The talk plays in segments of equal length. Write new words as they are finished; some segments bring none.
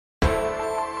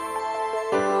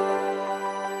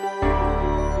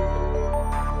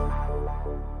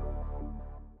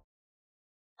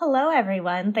Hello,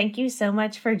 everyone. Thank you so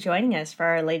much for joining us for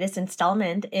our latest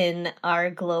installment in our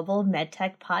Global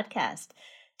MedTech podcast.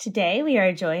 Today, we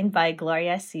are joined by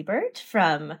Gloria Seibert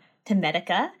from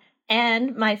Medica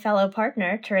and my fellow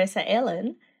partner, Teresa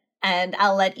Ehlen. And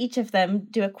I'll let each of them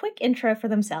do a quick intro for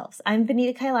themselves. I'm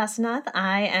Vinita Kailasanath.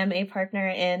 I am a partner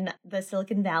in the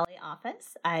Silicon Valley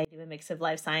office. I do a mix of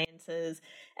life sciences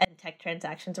and tech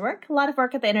transactions work, a lot of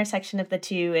work at the intersection of the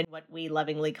two in what we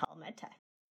lovingly call MedTech.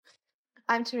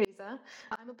 I'm Teresa.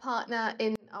 I'm a partner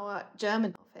in our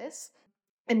German office,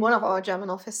 in one of our German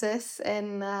offices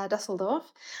in Düsseldorf.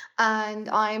 And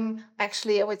I'm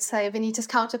actually, I would say, Vinita's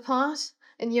counterpart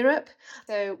in Europe.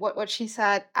 So what she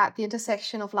said, at the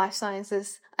intersection of life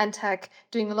sciences and tech,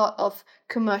 doing a lot of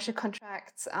commercial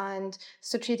contracts and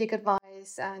strategic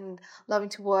advice and loving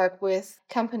to work with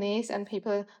companies and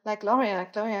people like Gloria.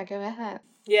 Gloria, go ahead.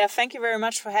 Yeah, thank you very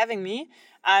much for having me.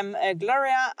 I'm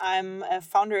Gloria. I'm a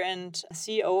founder and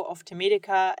CEO of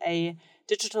Medica, a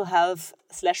digital health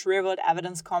 / real-world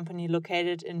evidence company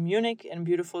located in Munich in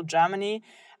beautiful Germany.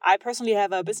 I personally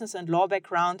have a business and law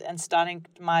background and started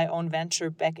my own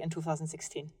venture back in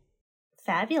 2016.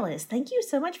 Fabulous. Thank you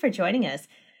so much for joining us.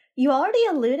 You already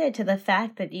alluded to the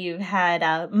fact that you've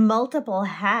had multiple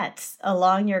hats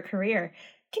along your career.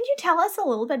 Can you tell us a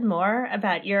little bit more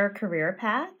about your career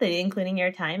path, including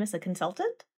your time as a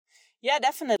consultant? Yeah,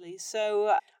 definitely.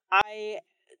 So I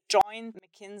joined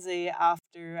McKinsey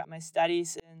after my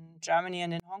studies in Germany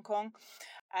and in Hong Kong.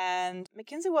 And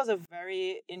McKinsey was a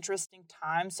very interesting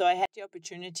time. So I had the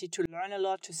opportunity to learn a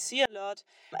lot, to see a lot.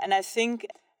 And I think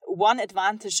one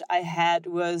advantage I had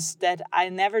was that I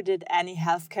never did any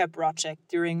healthcare project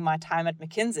during my time at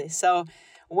McKinsey. So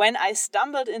when I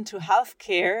stumbled into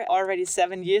healthcare already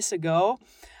 7 years ago,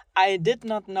 I did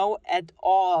not know at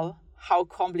all how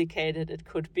complicated it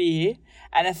could be.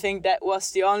 And I think that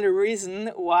was the only reason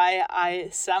why I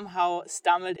somehow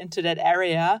stumbled into that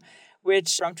area,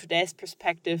 which from today's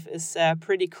perspective is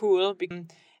pretty cool. Because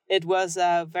it was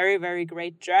a very, very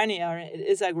great journey, or it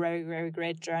is a very, very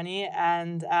great journey.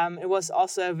 And it was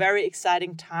also a very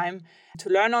exciting time to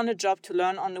learn on the job, to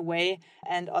learn on the way,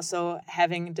 and also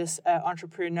having this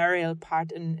entrepreneurial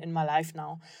part in my life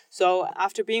now. So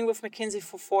after being with McKinsey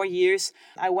for 4 years,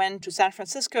 I went to San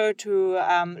Francisco to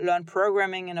learn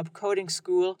programming in a coding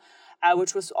school,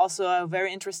 which was also a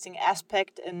very interesting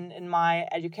aspect in my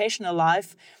educational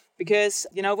life. Because,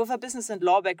 with a business and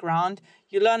law background,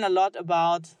 you learn a lot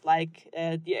about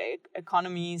the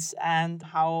economies and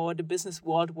how the business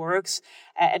world works.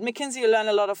 At McKinsey, you learn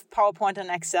a lot of PowerPoint and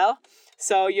Excel.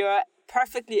 So you're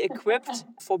perfectly equipped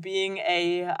for being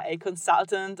a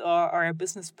consultant or a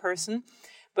business person.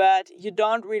 But you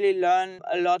don't really learn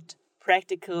a lot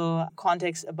practical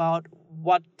context about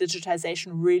what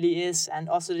digitization really is and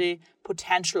also the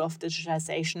potential of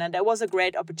digitization. And that was a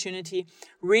great opportunity,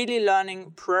 really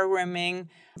learning programming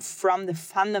from the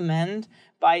fundament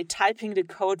by typing the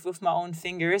code with my own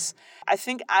fingers. I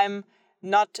think I'm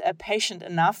not patient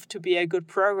enough to be a good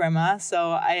programmer,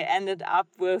 so I ended up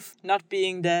with not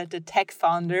being the tech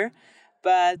founder,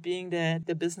 but being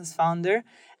the business founder.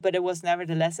 But it was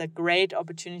nevertheless a great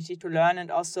opportunity to learn,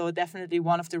 and also definitely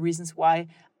one of the reasons why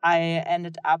I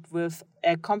ended up with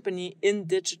a company in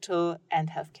digital and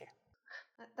healthcare.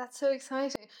 That's so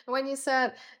exciting. When you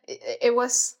said it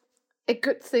was a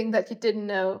good thing that you didn't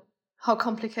know how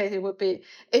complicated it would be,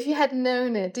 if you had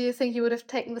known it, do you think you would have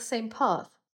taken the same path?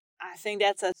 I think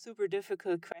that's a super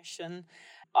difficult question.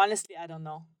 Honestly, I don't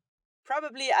know.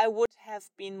 Probably I would have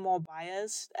been more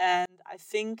biased, and I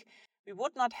think we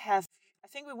would not have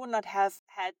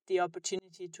had the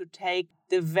opportunity to take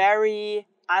the very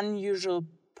unusual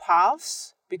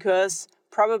paths, because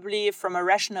probably from a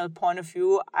rational point of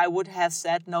view, I would have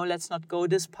said, no, let's not go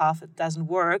this path, it doesn't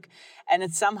work. And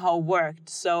it somehow worked.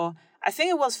 So I think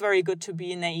it was very good to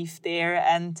be naive there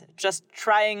and just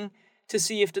trying to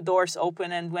see if the door's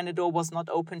open. And when the door was not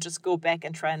open, just go back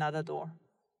and try another door.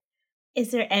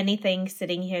 Is there anything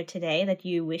sitting here today that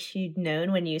you wish you'd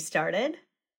known when you started?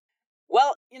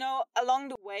 Well, along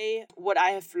the way, what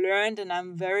I have learned, and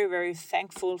I'm very, very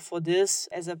thankful for this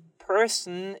as a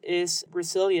person, is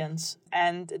resilience.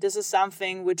 And this is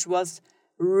something which was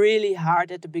really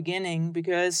hard at the beginning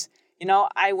because,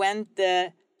 I went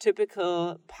the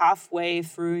typical pathway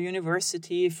through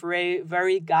university, through a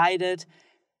very guided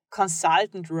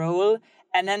consultant role,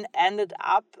 and then ended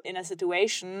up in a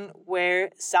situation where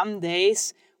some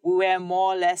days we were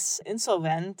more or less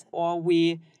insolvent, or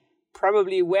we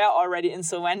probably were already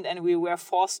insolvent and we were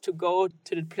forced to go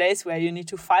to the place where you need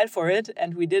to file for it,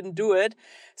 and we didn't do it.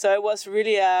 So it was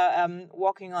really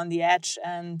walking on the edge.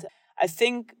 And I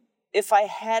think if I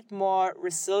had more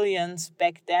resilience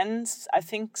back then, I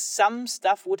think some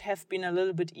stuff would have been a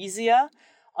little bit easier.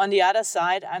 On the other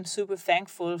side, I'm super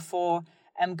thankful for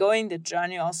going the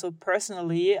journey also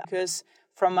personally, because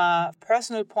from a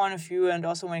personal point of view and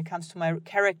also when it comes to my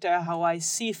character, how I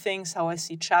see things, how I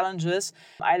see challenges,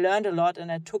 I learned a lot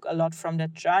and I took a lot from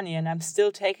that journey, and I'm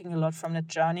still taking a lot from that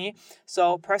journey.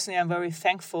 So personally, I'm very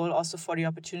thankful also for the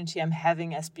opportunity I'm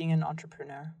having as being an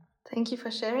entrepreneur. Thank you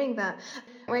for sharing that.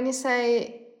 When you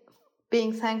say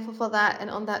being thankful for that and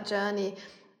on that journey,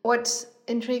 what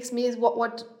intrigues me is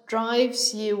what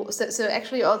drives you. So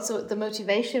actually also the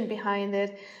motivation behind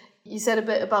it. You said a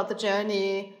bit about the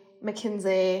journey,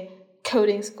 McKinsey,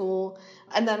 coding school,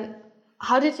 and then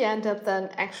how did you end up then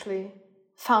actually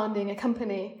founding a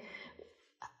company?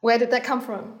 Where did that come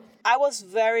from? I was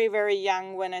very, very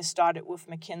young when I started with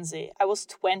McKinsey. I was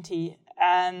 20,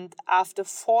 and after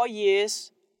 4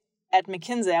 years at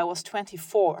McKinsey, I was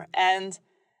 24. And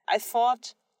I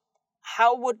thought,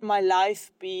 how would my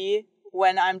life be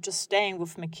when I'm just staying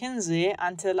with McKinsey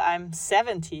until I'm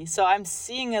 70? So I'm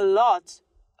seeing a lot,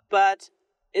 but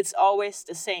it's always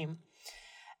the same.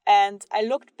 And I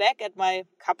looked back at my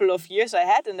couple of years I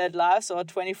had in that life, so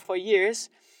 24 years,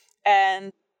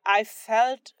 and I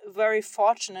felt very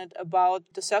fortunate about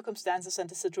the circumstances and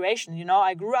the situation. You know,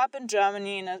 I grew up in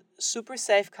Germany in a super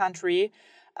safe country.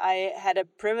 I had a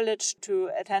privilege to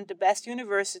attend the best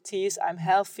universities. I'm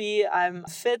healthy, I'm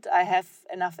fit, I have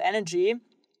enough energy.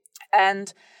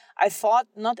 And I thought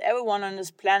not everyone on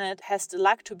this planet has the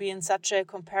luck to be in such a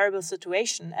comparable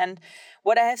situation. And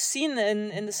what I have seen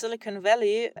in the Silicon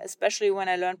Valley, especially when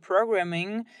I learned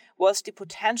programming, was the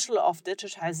potential of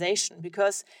digitization.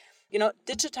 Because, you know,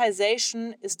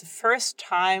 digitization is the first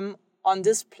time on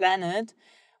this planet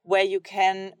where you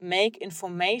can make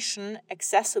information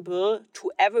accessible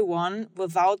to everyone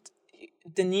without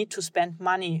the need to spend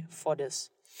money for this.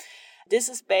 This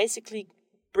is basically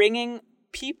bringing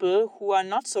people who are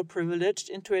not so privileged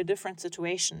into a different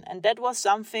situation. And that was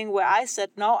something where I said,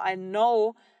 no, I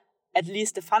know at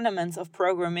least the fundamentals of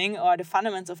programming or the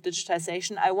fundamentals of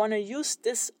digitization. I want to use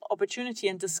this opportunity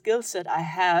and the skill set I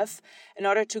have in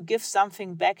order to give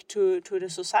something back to the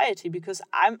society, because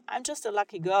I'm just a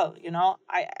lucky girl, you know.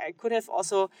 I could have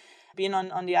also been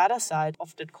on the other side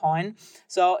of that coin.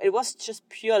 So it was just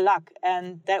pure luck.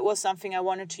 And that was something I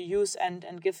wanted to use and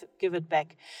give it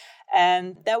back.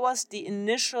 And that was the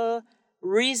initial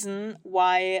reason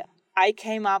why I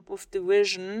came up with the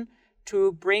vision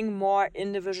to bring more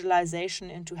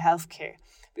individualization into healthcare.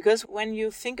 Because when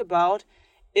you think about,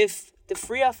 if the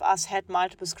three of us had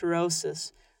multiple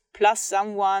sclerosis, plus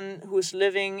someone who's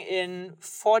living in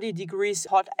 40 degrees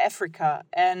hot Africa,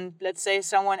 and let's say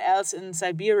someone else in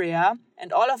Siberia,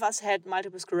 and all of us had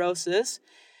multiple sclerosis,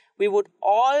 we would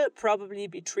all probably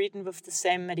be treated with the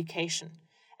same medication.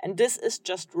 And this is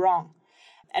just wrong.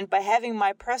 And by having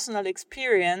my personal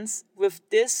experience with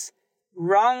this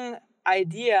wrong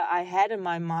idea I had in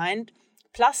my mind,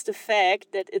 plus the fact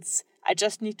that I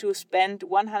just need to spend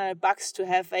 $100 to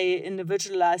have a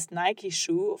individualized Nike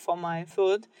shoe for my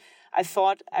foot, I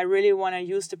thought I really want to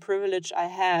use the privilege I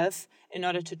have in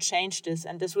order to change this.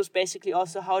 And this was basically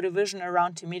also how the vision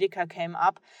around T-Medica came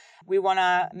up. We want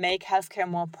to make healthcare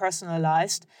more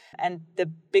personalized. And the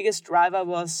biggest driver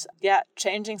was,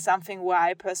 changing something where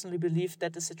I personally believe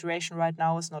that the situation right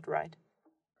now is not right.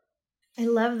 I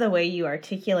love the way you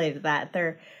articulated that. There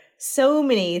are so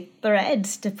many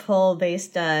threads to pull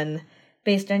based on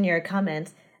your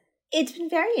comments. It's been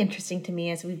very interesting to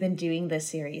me as we've been doing this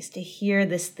series to hear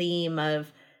this theme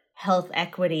of health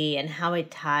equity and how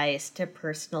it ties to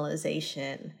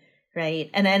personalization, right?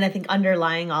 And I think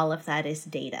underlying all of that is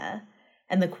data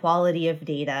and the quality of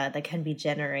data that can be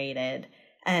generated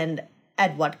and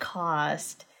at what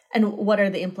cost. And what are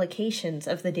the implications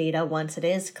of the data once it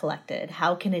is collected?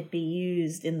 How can it be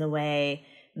used in the way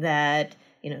that,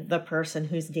 the person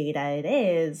whose data it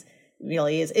is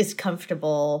really is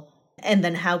comfortable? And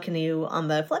then how can you, on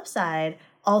the flip side,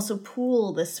 also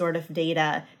pool this sort of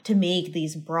data to make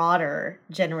these broader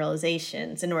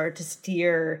generalizations in order to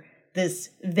steer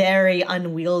this very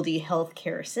unwieldy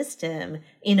healthcare system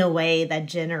in a way that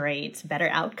generates better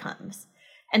outcomes?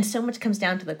 And so much comes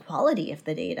down to the quality of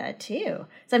the data too.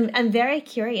 So I'm very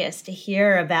curious to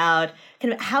hear about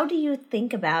kind of how do you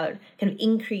think about kind of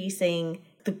increasing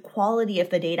the quality of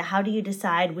the data? How do you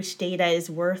decide which data is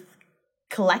worth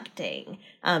collecting?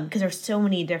 Because there's so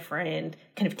many different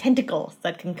kind of tentacles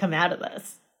that can come out of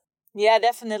this. Yeah,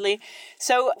 definitely.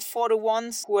 So for the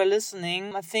ones who are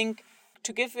listening, I think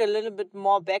to give you a little bit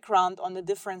more background on the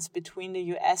difference between the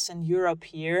US and Europe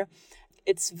here,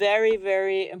 it's very,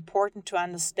 very important to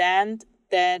understand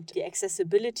that the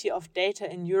accessibility of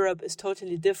data in Europe is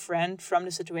totally different from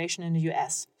the situation in the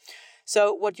US.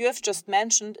 So what you have just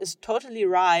mentioned is totally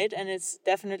right, and it's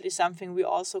definitely something we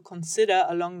also consider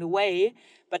along the way.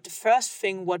 But the first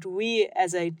thing what we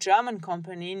as a German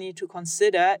company need to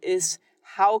consider is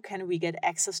how can we get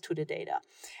access to the data?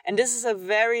 And this is a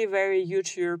very, very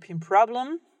huge European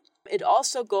problem. It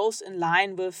also goes in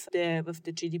line with the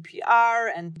GDPR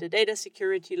and the data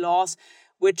security laws,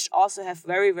 which also have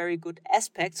very, very good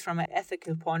aspects from an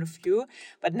ethical point of view.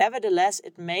 But nevertheless,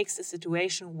 it makes the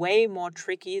situation way more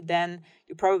tricky than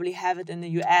you probably have it in the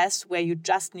US, where you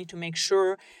just need to make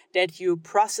sure that you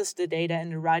process the data in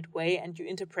the right way and you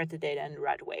interpret the data in the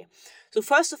right way. So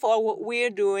first of all, what we're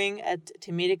doing at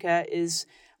Temedica is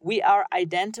we are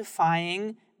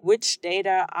identifying which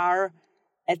data are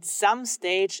at some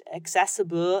stage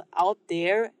accessible out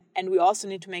there. And we also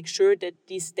need to make sure that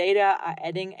these data are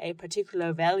adding a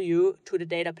particular value to the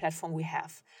data platform we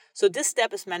have. So this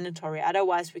step is mandatory,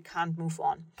 otherwise we can't move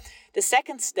on. The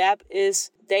second step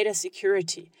is data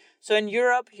security. So in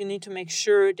Europe, you need to make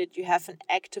sure that you have an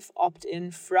active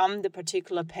opt-in from the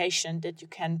particular patient that you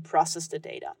can process the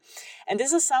data. And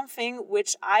this is something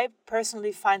which I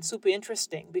personally find super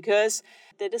interesting, because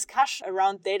the discussion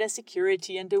around data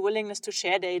security and the willingness to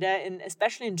share data,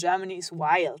 especially in Germany, is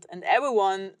wild. And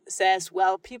everyone says,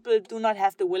 well, people do not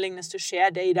have the willingness to share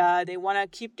data. They want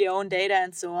to keep their own data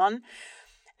and so on.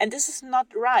 And this is not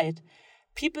right.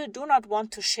 People do not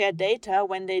want to share data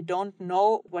when they don't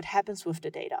know what happens with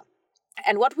the data.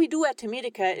 And what we do at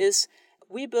Temedica is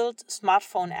we build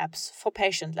smartphone apps for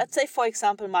patients. Let's say, for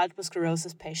example, multiple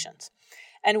sclerosis patients.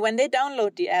 And when they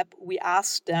download the app, we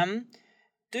ask them,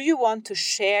 do you want to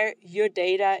share your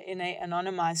data in an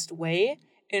anonymized way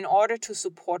in order to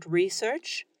support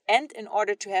research and in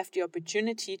order to have the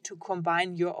opportunity to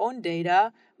combine your own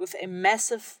data with a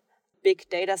massive big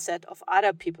data set of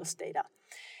other people's data?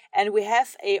 And we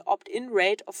have an opt-in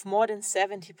rate of more than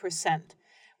 70%,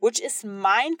 which is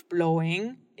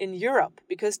mind-blowing in Europe,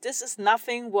 because this is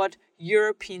nothing what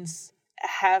Europeans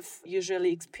have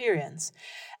usually experienced.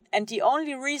 And the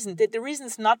only reason, the reason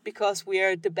is not because we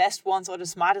are the best ones or the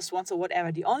smartest ones or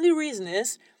whatever. The only reason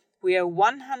is we are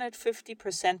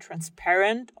 150%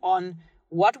 transparent on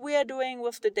what we are doing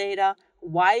with the data,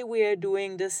 why we are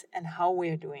doing this, and how we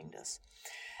are doing this.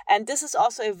 And this is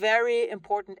also a very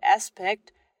important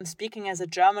aspect, speaking as a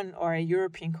German or a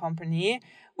European company,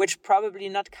 which probably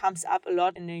not comes up a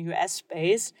lot in the US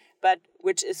space, but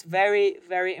which is very,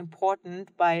 very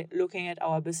important by looking at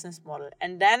our business model.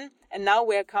 And now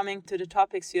we're coming to the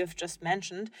topics you have just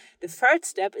mentioned. The third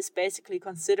step is basically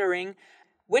considering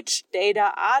which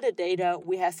data are the data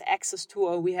we have access to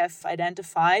or we have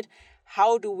identified.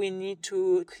 How do we need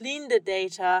to clean the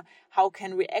data? How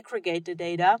can we aggregate the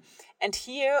data? And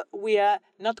here we are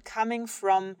not coming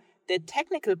from the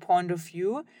technical point of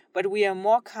view, but we are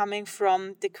more coming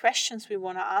from the questions we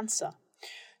want to answer.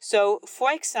 So,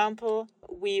 for example,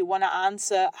 we want to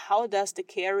answer, how does the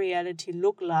care reality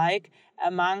look like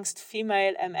amongst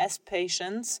female MS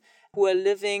patients who are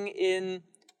living in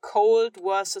cold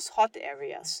versus hot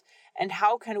areas? And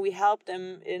how can we help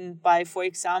them by, for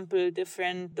example,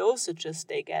 different dosages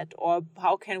they get? Or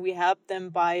how can we help them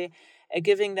by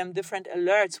giving them different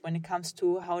alerts when it comes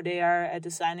to how they are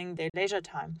designing their leisure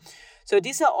time? So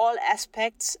these are all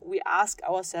aspects we ask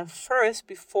ourselves first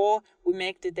before we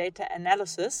make the data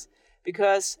analysis,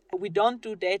 because we don't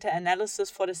do data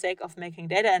analysis for the sake of making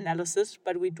data analysis,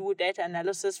 but we do data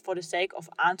analysis for the sake of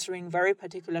answering very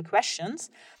particular questions.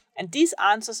 And these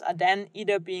answers are then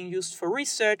either being used for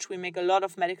research. We make a lot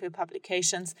of medical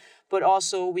publications, but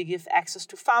also we give access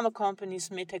to pharma companies,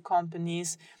 MedTech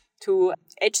companies, to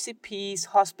HCPs,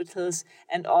 hospitals,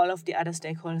 and all of the other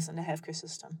stakeholders in the healthcare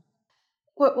system.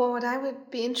 What I would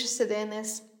be interested in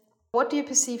is, what do you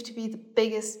perceive to be the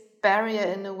biggest barrier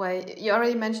in a way? You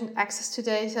already mentioned access to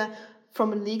data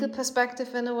from a legal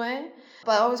perspective in a way,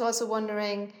 but I was also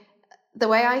wondering, the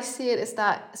way I see it is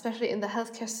that, especially in the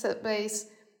healthcare space,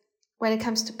 when it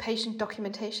comes to patient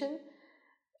documentation,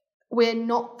 we're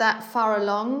not that far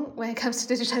along when it comes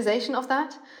to digitization of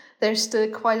that. There's still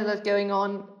quite a lot going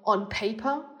on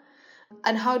paper.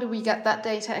 And how do we get that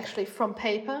data actually from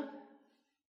paper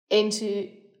into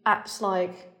apps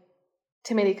like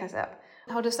Temedica's app?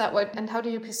 How does that work, and how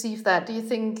do you perceive that? Do you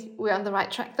think we're on the right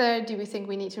track there? Do we think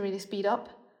we need to really speed up?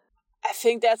 I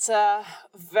think that's a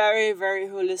very, very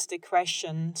holistic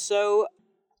question. So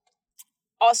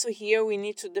also here we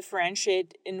need to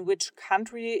differentiate in which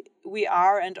country we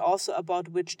are and also about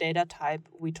which data type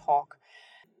we talk.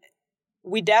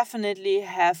 We definitely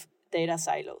have data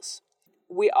silos.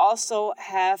 we also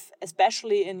have,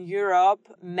 especially in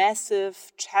Europe,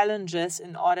 massive challenges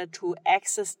in order to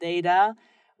access data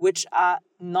which are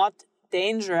not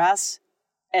dangerous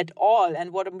at all.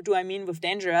 And what do I mean with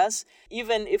dangerous?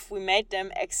 Even if we made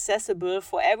them accessible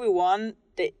for everyone,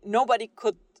 nobody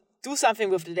could do something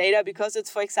with the data because it's,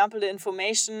 for example, the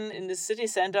information in the city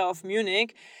center of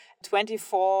Munich.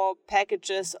 24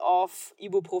 packages of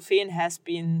ibuprofen has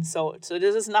been sold. So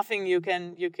this is nothing you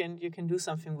can do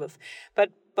something with.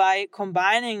 But by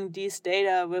combining these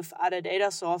data with other data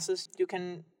sources, you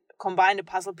can combine the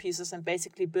puzzle pieces and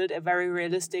basically build a very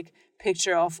realistic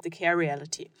picture of the care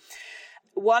reality.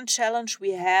 One challenge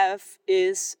we have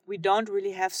is we don't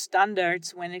really have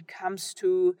standards when it comes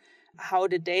to how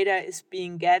the data is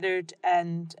being gathered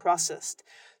and processed.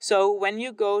 So when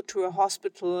you go to a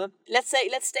hospital, let's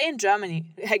stay in Germany.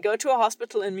 I go to a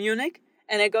hospital in Munich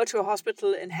and I go to a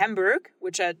hospital in Hamburg,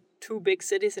 which are two big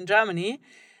cities in Germany.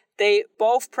 They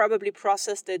both probably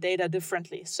process their data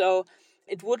differently. So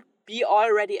it would be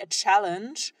already a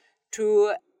challenge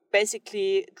to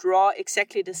basically draw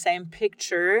exactly the same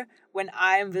picture when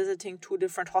I'm visiting two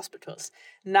different hospitals.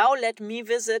 Now let me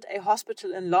visit a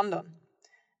hospital in London.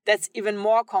 That's even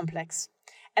more complex.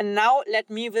 And now let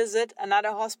me visit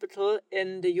another hospital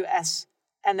in the US.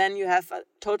 And then you have a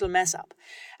total mess up.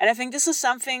 And I think this is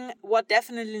something what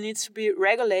definitely needs to be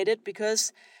regulated,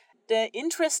 because the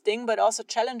interesting but also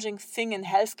challenging thing in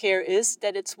healthcare is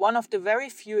that it's one of the very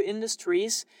few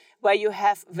industries where you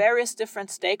have various different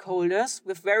stakeholders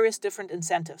with various different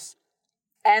incentives.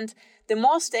 And the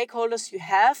more stakeholders you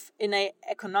have in an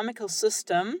economical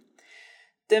system,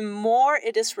 the more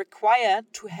it is required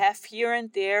to have here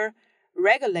and there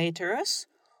regulators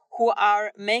who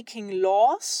are making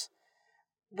laws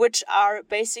which are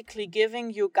basically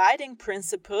giving you guiding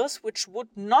principles which would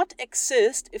not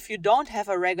exist if you don't have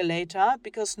a regulator,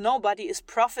 because nobody is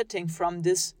profiting from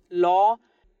this law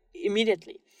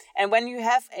immediately. And when you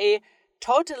have a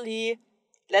totally,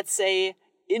 let's say,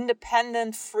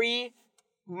 independent, free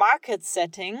market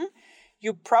setting,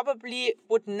 you probably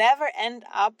would never end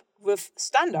up with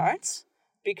standards,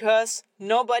 because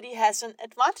nobody has an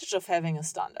advantage of having a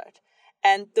standard.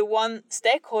 And the one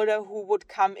stakeholder who would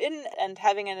come in and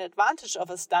having an advantage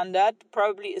of a standard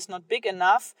probably is not big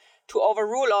enough to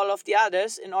overrule all of the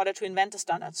others in order to invent a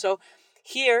standard. So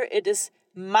here it is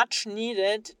much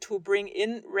needed to bring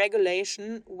in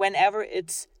regulation whenever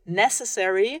it's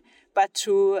necessary, but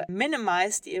to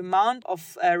minimize the amount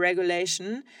of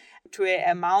regulation to an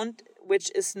amount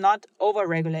which is not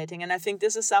over-regulating. And I think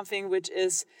this is something which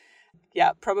is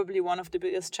probably one of the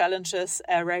biggest challenges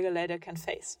a regulator can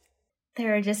face.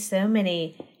 There are just so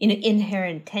many,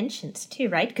 inherent tensions too,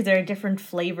 right? Because there are different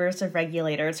flavors of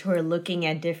regulators who are looking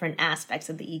at different aspects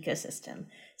of the ecosystem.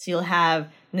 So you'll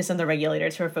have some of the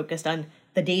regulators who are focused on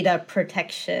the data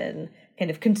protection,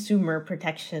 kind of consumer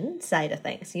protection side of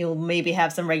things. You'll maybe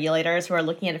have some regulators who are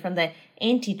looking at it from the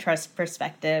antitrust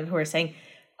perspective, who are saying,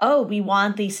 oh, we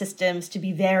want these systems to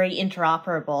be very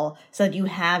interoperable so that you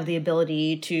have the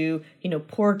ability to,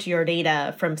 port your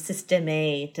data from system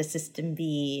A to system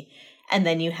B. And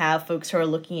then you have folks who are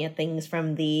looking at things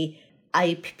from the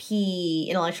IP,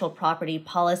 intellectual property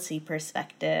policy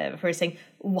perspective, who are saying,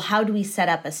 well, how do we set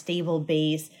up a stable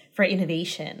base for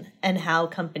innovation, and how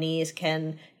companies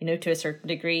can, to a certain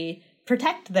degree,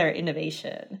 protect their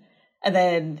innovation. And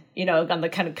then, on the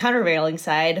kind of countervailing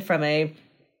side, from an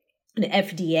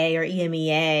FDA or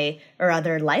EMEA or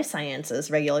other life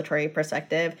sciences regulatory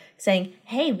perspective, saying,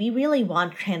 hey, we really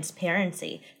want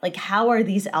transparency. Like, how are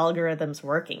these algorithms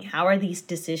working? How are these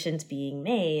decisions being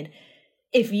made?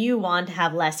 If you want to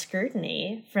have less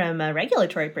scrutiny from a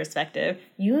regulatory perspective,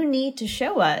 you need to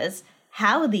show us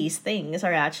how these things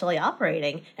are actually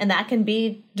operating. And that can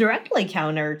be directly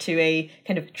counter to a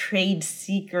kind of trade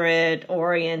secret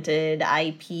oriented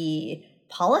IP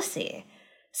policy.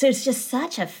 So it's just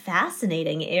such a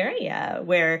fascinating area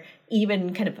where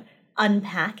even kind of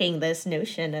unpacking this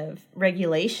notion of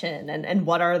regulation and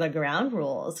what are the ground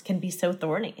rules can be so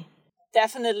thorny.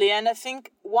 Definitely. And I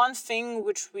think one thing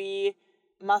which we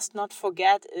must not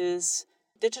forget is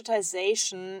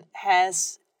digitization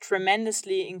has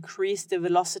tremendously increased the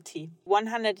velocity.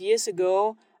 100 years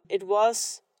ago, it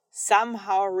was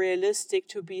somehow realistic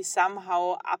to be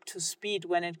somehow up to speed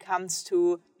when it comes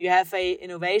to you have a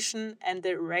innovation and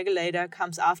the regulator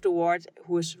comes afterward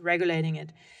who is regulating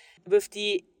it. With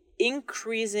the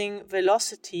increasing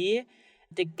velocity,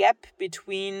 the gap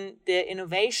between the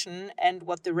innovation and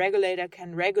what the regulator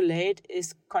can regulate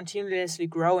is continuously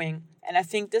growing. And I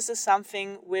think this is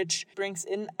something which brings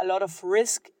in a lot of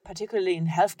risk, particularly in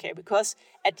healthcare, because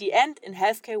at the end in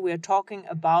healthcare, we are talking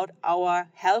about our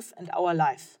health and our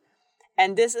life. And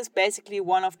this is basically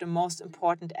one of the most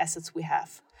important assets we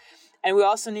have. And we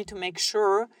also need to make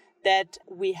sure that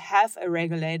we have a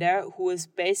regulator who is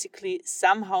basically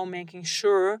somehow making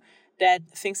sure that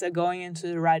things are going into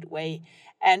the right way.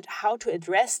 And how to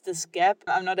address this gap,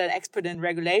 I'm not an expert in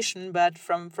regulation, but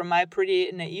from my pretty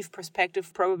naive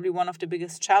perspective, probably one of the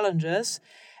biggest challenges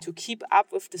to keep up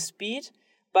with the speed,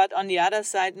 but on the other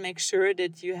side, make sure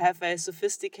that you have a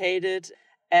sophisticated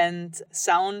and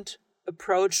sound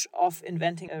approach of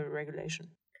inventing a regulation.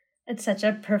 It's such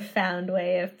a profound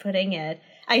way of putting it.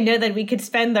 I know that we could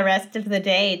spend the rest of the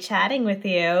day chatting with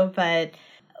you, but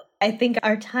I think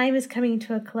our time is coming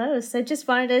to a close. So I just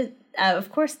wanted to, of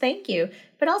course, thank you,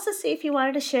 but also see if you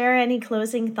wanted to share any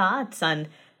closing thoughts on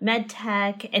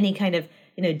MedTech, any kind of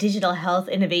digital health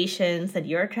innovations that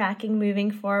you're tracking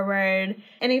moving forward.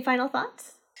 Any final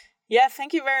thoughts? Yeah,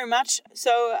 thank you very much.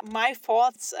 So my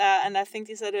thoughts, and I think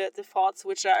these are the thoughts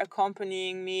which are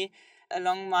accompanying me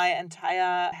along my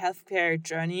entire healthcare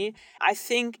journey. I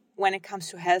think when it comes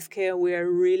to healthcare, we are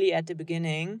really at the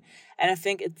beginning. And I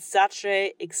think it's such an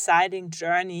exciting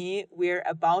journey we're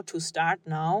about to start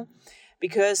now,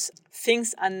 because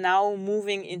things are now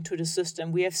moving into the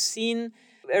system. We have seen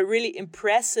really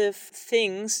impressive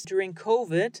things during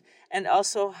COVID, and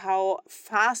also how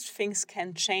fast things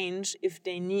can change if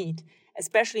they need.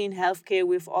 Especially in healthcare,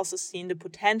 we've also seen the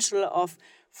potential of,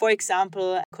 for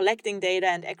example, collecting data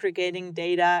and aggregating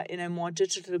data in a more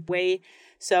digital way.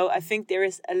 So I think there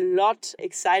is a lot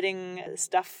exciting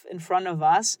stuff in front of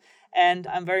us. And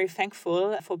I'm very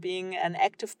thankful for being an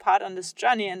active part on this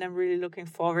journey. And I'm really looking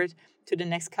forward to the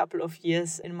next couple of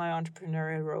years in my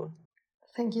entrepreneurial role.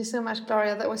 Thank you so much,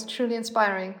 Gloria. That was truly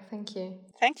inspiring. Thank you.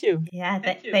 Thank you. Yeah,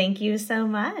 thank you so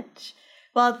much.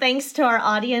 Well, thanks to our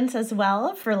audience as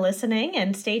well for listening,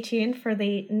 and stay tuned for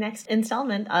the next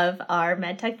installment of our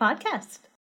MedTech podcast.